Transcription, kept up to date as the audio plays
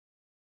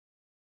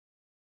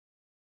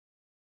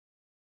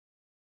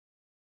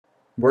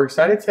We're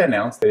excited to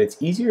announce that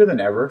it's easier than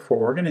ever for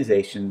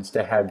organizations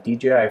to have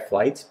DJI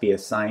flights be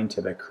assigned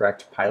to the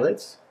correct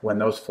pilots when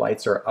those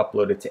flights are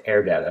uploaded to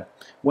Airdata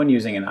when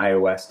using an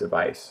iOS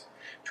device.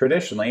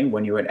 Traditionally,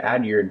 when you would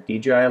add your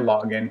DJI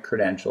login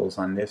credentials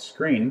on this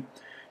screen,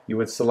 you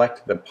would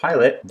select the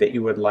pilot that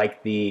you would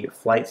like the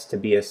flights to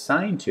be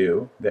assigned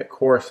to that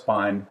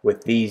correspond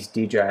with these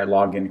DJI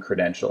login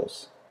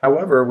credentials.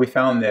 However, we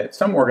found that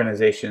some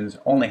organizations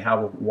only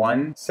have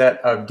one set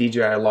of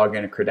DJI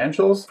login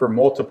credentials for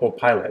multiple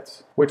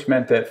pilots, which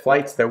meant that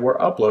flights that were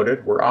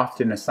uploaded were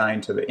often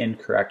assigned to the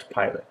incorrect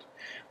pilot.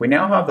 We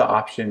now have the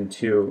option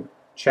to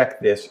check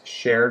this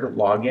shared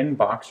login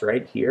box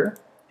right here,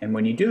 and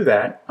when you do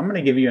that, I'm going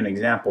to give you an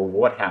example of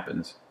what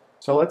happens.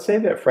 So let's say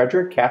that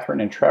Frederick,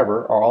 Catherine, and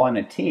Trevor are all on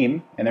a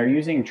team and they're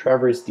using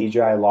Trevor's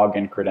DJI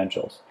login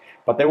credentials,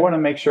 but they want to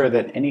make sure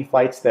that any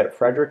flights that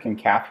Frederick and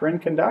Catherine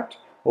conduct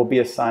will be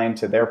assigned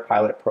to their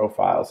pilot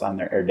profiles on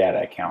their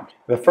Airdata account.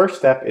 The first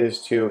step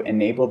is to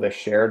enable the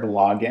shared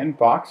login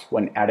box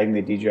when adding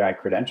the DJI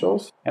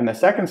credentials, and the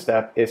second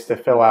step is to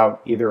fill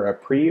out either a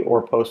pre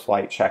or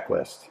post-flight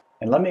checklist.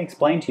 And let me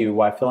explain to you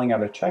why filling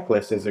out a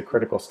checklist is a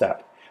critical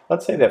step.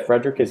 Let's say that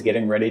Frederick is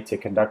getting ready to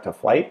conduct a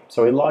flight,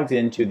 so he logs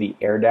into the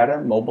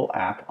Airdata mobile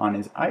app on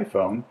his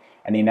iPhone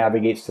and he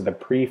navigates to the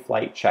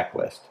pre-flight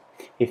checklist.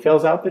 He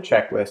fills out the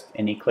checklist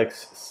and he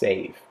clicks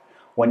Save.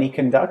 When he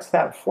conducts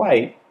that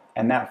flight,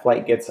 and that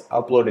flight gets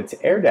uploaded to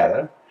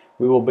Airdata,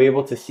 we will be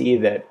able to see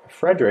that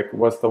Frederick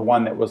was the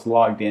one that was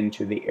logged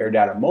into the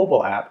Airdata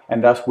mobile app,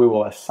 and thus we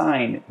will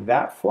assign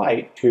that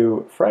flight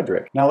to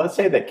Frederick. Now let's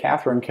say that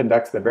Catherine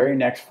conducts the very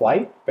next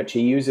flight, but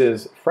she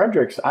uses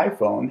Frederick's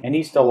iPhone and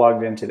he's still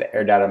logged into the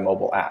Airdata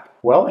mobile app.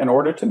 Well, in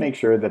order to make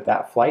sure that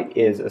that flight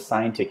is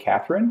assigned to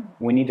Catherine,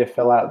 we need to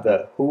fill out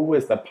the Who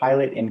was the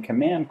pilot in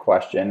command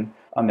question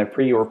on the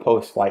pre or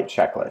post flight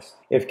checklist.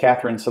 If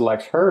Catherine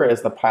selects her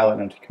as the pilot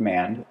in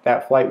command,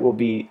 that flight will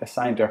be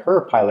assigned to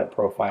her pilot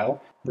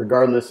profile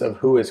regardless of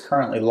who is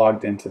currently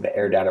logged into the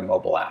Airdata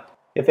mobile app.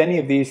 If any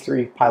of these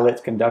three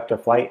pilots conduct a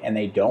flight and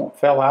they don't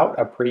fill out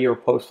a pre or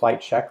post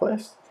flight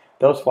checklist,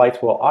 those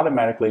flights will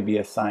automatically be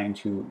assigned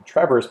to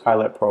Trevor's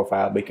pilot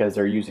profile because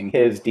they're using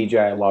his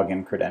DJI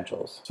login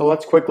credentials. So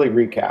let's quickly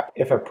recap.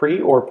 If a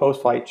pre or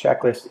post flight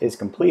checklist is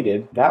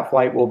completed, that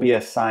flight will be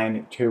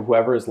assigned to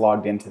whoever is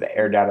logged into the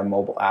Airdata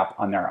mobile app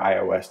on their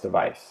iOS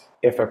device.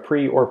 If a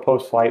pre or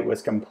post flight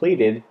was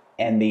completed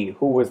and the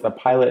Who was the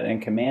pilot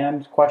in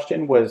command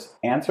question was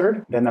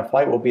answered, then the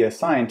flight will be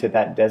assigned to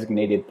that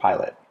designated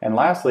pilot. And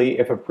lastly,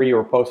 if a pre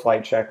or post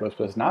flight checklist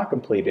was not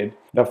completed,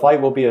 the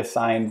flight will be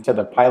assigned to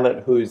the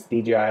pilot whose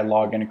DJI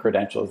login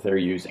credentials they're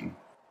using.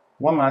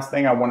 One last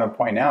thing I want to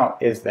point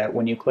out is that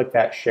when you click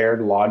that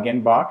shared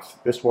login box,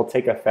 this will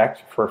take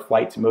effect for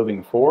flights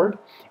moving forward,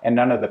 and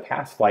none of the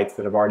past flights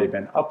that have already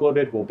been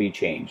uploaded will be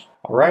changed.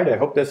 Alright, I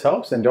hope this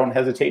helps, and don't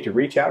hesitate to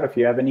reach out if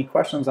you have any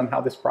questions on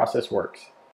how this process works.